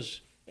frail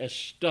as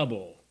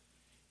stubble,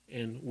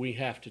 and we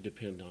have to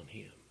depend on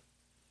him.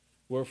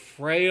 We're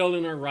frail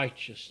in our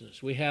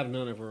righteousness. We have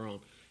none of our own.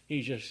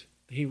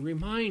 He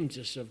reminds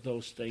us of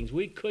those things.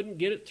 We couldn't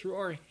get it through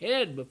our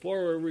head before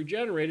we were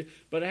regenerated,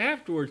 but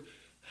afterwards,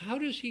 how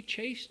does he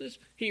chasten us?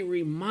 He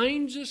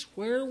reminds us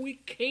where we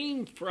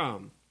came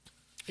from.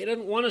 He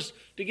doesn't want us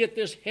to get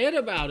this head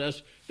about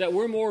us that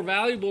we're more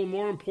valuable and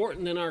more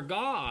important than our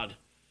God,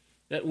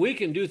 that we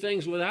can do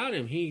things without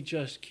him. He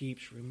just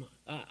keeps reminding.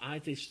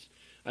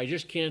 I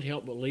just can't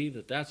help but believe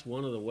that that's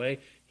one of the way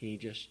he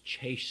just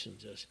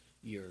chastens us.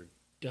 You're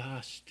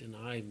dust, and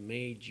I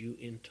made you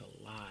into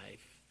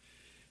life.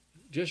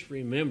 Just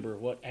remember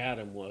what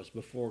Adam was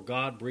before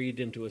God breathed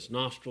into his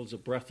nostrils a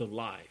breath of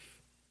life.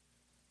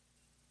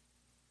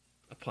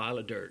 A pile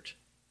of dirt.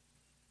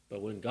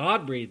 But when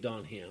God breathed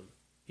on him,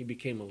 he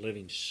became a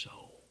living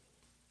soul.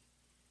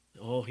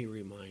 Oh, he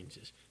reminds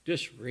us.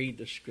 Just read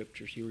the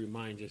scriptures. He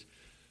reminds us,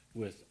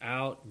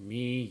 without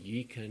me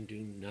ye can do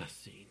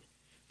nothing.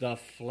 The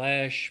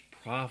flesh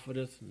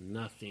profiteth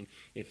nothing.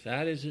 If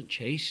that isn't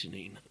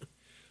chastening,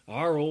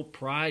 our old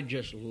pride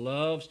just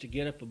loves to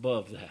get up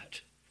above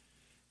that.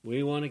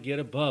 We want to get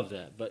above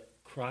that. But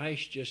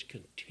Christ just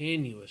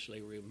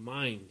continuously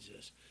reminds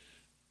us,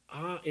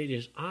 it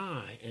is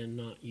I and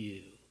not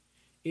you.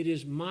 It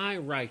is my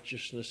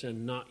righteousness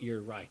and not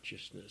your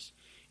righteousness.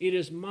 It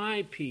is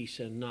my peace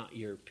and not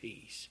your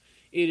peace.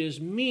 It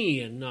is me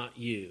and not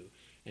you.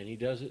 And he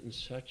does it in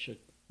such a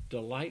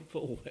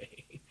delightful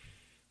way.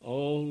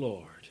 Oh,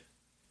 Lord,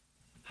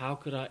 how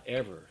could I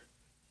ever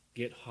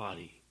get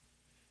haughty?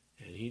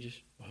 And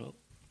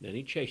then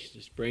he chases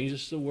us, brings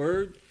us the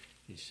word.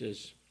 He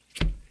says,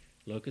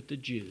 look at the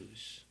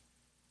Jews.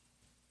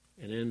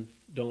 And then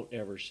don't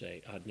ever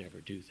say, I'd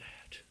never do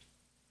that.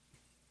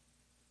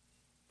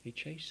 He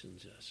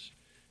chastens us.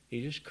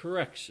 He just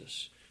corrects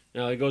us.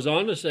 Now he goes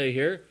on to say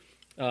here,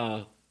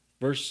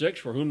 verse 6,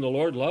 for whom the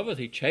Lord loveth,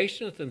 he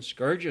chasteneth and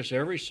scourgeth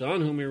every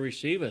son whom he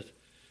receiveth.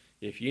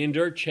 If ye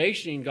endure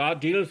chastening, God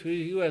dealeth with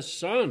you as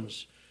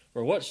sons.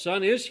 For what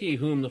son is he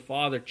whom the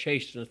Father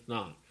chasteneth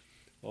not?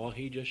 Well,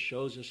 he just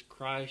shows us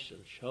Christ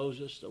and shows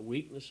us the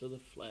weakness of the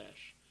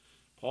flesh.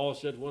 Paul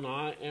said, when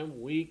I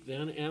am weak,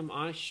 then am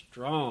I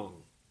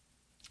strong.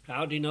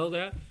 How do you know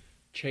that?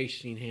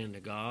 Chastening hand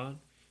of God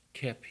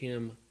kept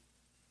him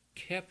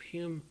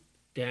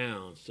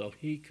down so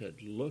he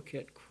could look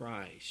at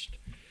Christ.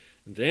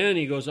 And then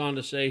he goes on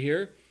to say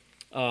here,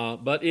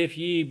 but if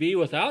ye be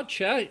without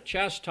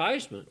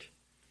chastisement,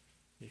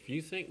 if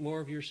you think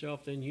more of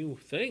yourself than you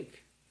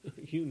think,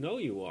 you know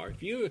you are.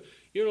 If you're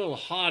a little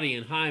haughty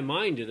and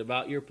high-minded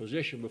about your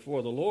position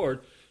before the Lord,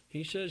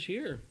 he says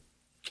here,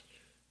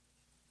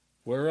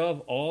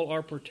 whereof all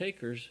are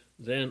partakers,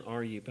 then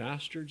are ye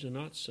bastards and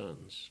not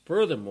sons.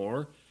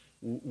 Furthermore,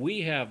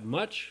 we have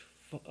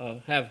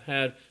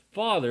had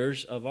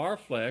fathers of our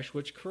flesh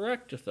which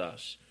correcteth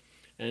us,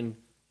 and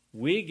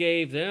we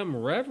gave them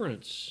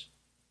reverence.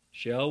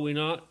 Shall we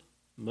not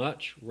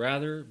much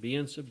rather be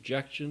in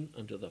subjection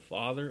unto the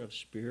Father of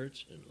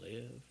spirits and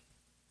live?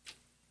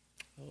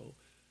 Oh,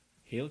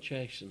 he'll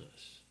chasten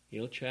us.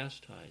 He'll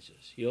chastise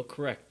us. He'll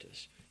correct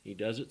us. He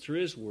does it through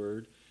his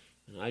word,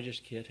 and I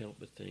just can't help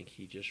but think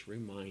he just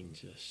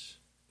reminds us,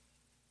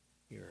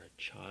 you're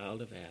a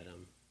child of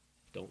Adam.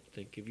 Don't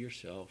think of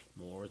yourself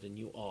more than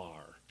you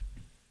are.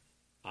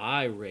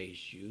 I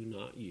raised you,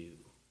 not you.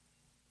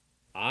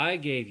 I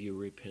gave you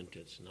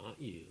repentance,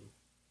 not you.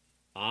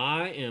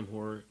 I am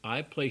where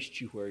I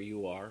placed you where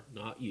you are,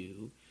 not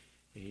you.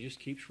 And he just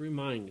keeps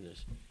reminding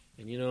us.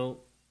 And you know,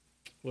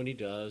 when he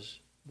does,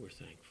 we're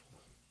thankful.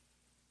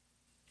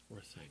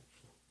 We're thankful.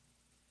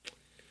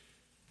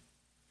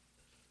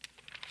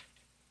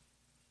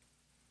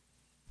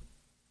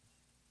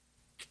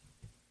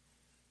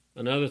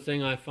 Another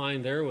thing I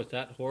find there with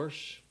that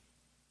horse,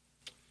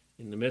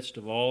 in the midst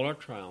of all our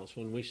trials,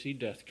 when we see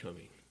death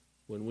coming,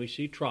 when we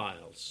see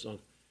trials,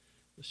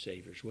 the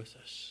Savior's with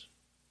us.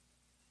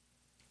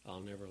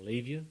 I'll never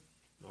leave you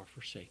nor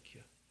forsake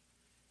you.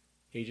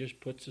 He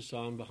just puts us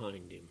on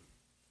behind him.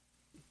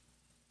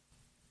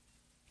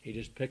 He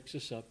just picks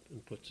us up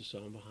and puts us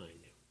on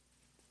behind him.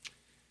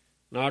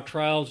 And our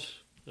trials,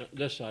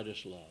 this I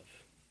just love.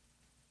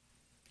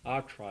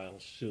 Our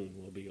trials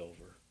soon will be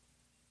over.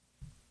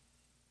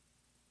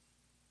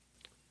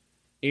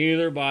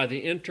 Either by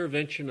the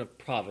intervention of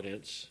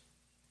providence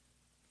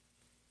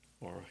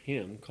or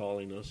him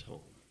calling us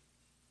home.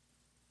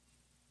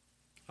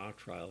 Our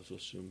trials will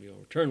soon be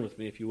over. Turn with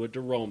me, if you would,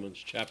 to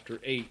Romans chapter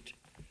 8.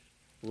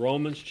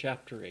 Romans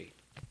chapter 8.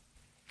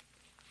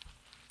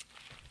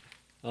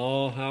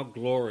 Oh, how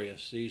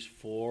glorious these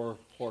four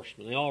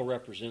horsemen. They all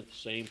represent the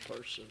same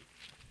person.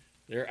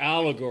 They're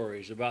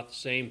allegories about the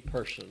same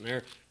person.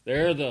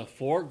 They're the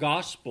four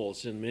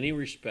Gospels in many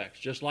respects.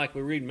 Just like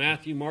we read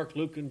Matthew, Mark,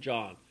 Luke, and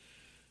John.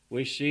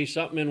 We see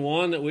something in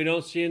one that we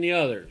don't see in the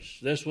others.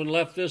 This one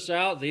left this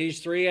out, these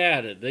three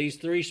added. These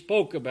three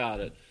spoke about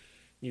it.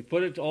 You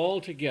put it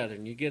all together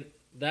and you get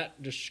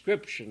that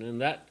description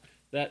and that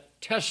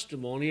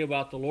testimony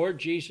about the Lord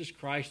Jesus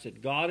Christ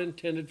that God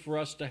intended for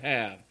us to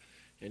have.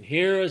 And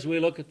here, as we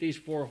look at these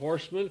four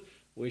horsemen,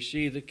 we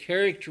see the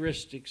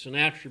characteristics and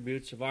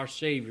attributes of our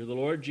Savior, the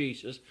Lord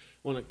Jesus,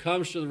 when it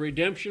comes to the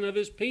redemption of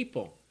his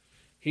people.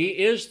 He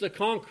is the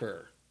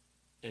conqueror,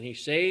 and he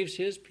saves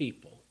his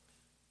people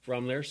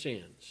from their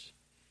sins.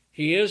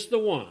 He is the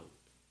one.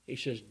 He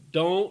says,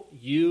 don't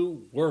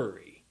you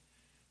worry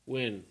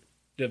when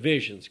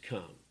divisions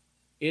come.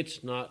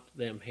 It's not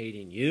them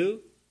hating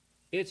you,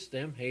 it's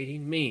them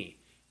hating me.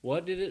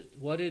 What did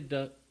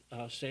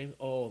Samuel?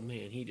 Oh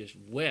man, he just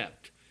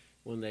wept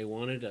when they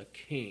wanted a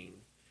king.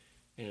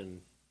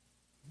 And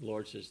the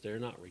Lord says, they're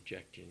not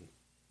rejecting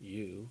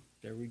you,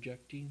 they're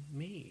rejecting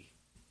me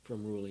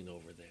from ruling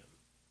over them.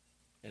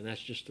 And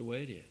that's just the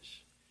way it is.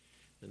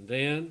 And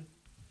then,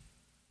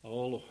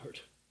 oh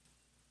Lord,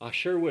 I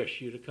sure wish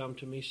you'd have come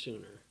to me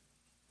sooner.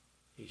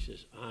 He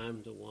says,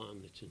 I'm the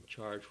one that's in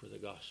charge where the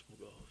gospel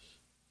goes.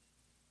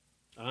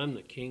 I'm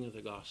the king of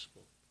the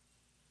gospel.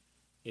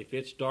 If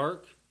it's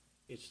dark,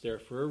 it's there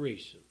for a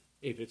reason.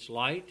 If it's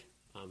light,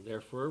 I'm there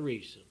for a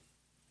reason.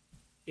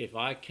 If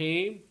I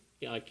came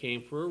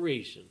for a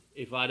reason.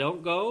 If I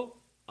don't go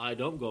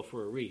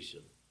for a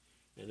reason.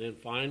 And then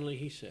finally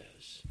he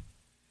says,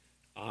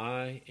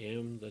 I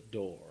am the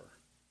door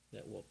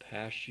that will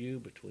pass you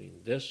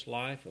between this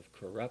life of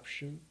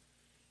corruption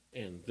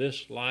and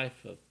this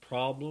life of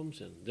problems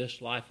and this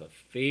life of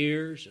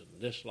fears and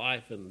this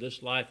life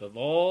of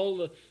all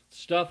the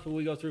stuff that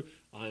we go through.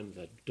 I'm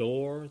the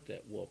door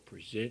that will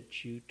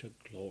present you to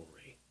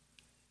glory.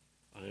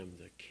 I am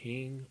the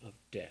king of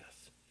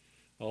death.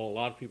 Oh, a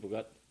lot of people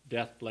got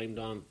death blamed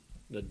on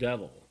the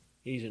devil.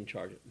 He's in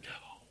charge of it. No.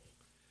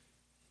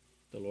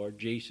 The Lord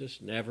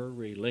Jesus never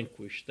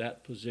relinquished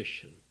that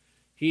position.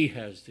 He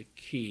has the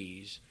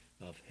keys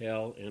of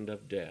hell and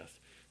of death.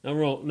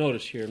 Now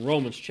notice here in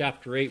Romans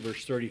chapter 8,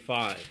 verse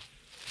 35,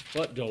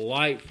 what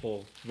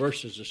delightful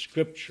verses of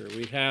Scripture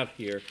we have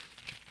here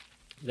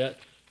that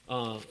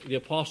the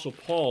Apostle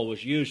Paul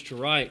was used to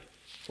write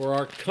for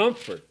our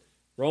comfort.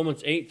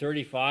 Romans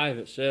 8:35,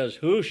 it says,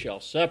 who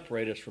shall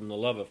separate us from the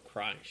love of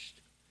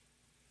Christ?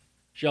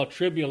 Shall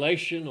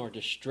tribulation or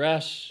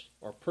distress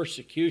or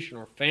persecution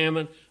or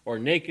famine or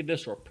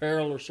nakedness or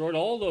peril or sword,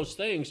 all those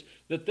things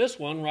that this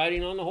one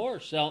riding on the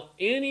horse, shall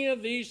any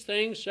of these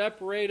things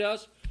separate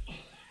us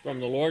from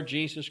the Lord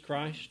Jesus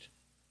Christ?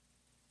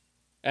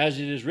 As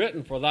it is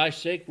written, for thy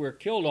sake we are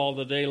killed all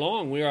the day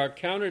long. We are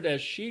counted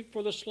as sheep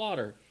for the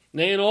slaughter.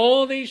 Nay, in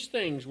all these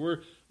things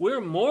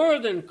we're more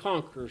than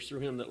conquerors through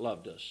him that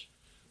loved us.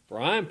 For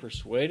I am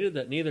persuaded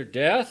that neither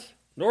death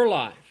nor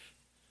life,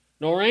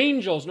 nor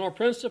angels, nor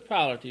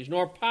principalities,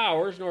 nor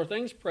powers, nor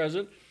things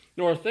present,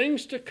 nor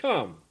things to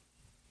come,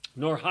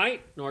 nor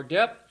height, nor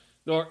depth,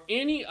 nor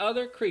any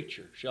other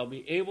creature shall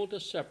be able to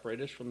separate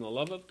us from the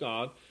love of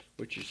God,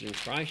 which is in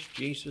Christ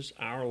Jesus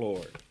our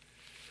Lord.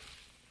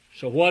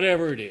 So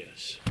whatever it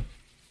is,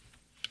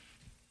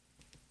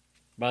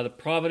 by the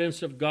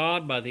providence of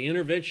God, by the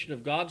intervention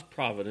of God's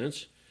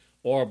providence,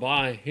 or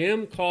by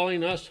him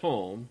calling us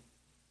home,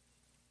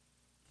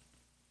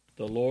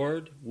 the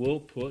Lord will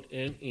put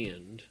an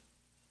end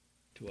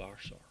to our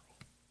sorrow.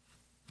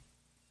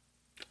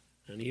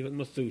 And even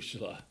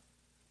Methuselah,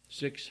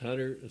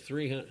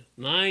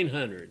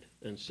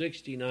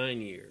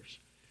 969 years,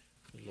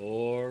 the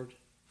Lord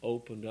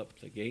opened up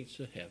the gates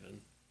of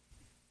heaven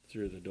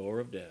through the door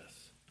of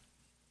death,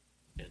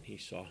 and he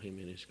saw him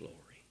in his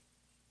glory.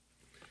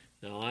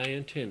 Now, I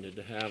intended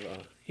to have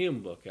a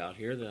hymn book out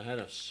here that had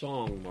a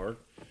song mark.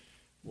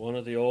 One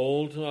of the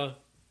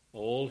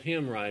old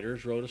hymn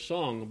writers wrote a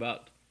song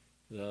about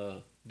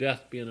the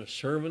death being a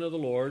servant of the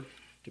Lord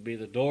to be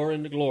the door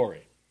into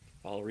glory.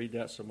 I'll read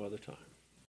that some other time.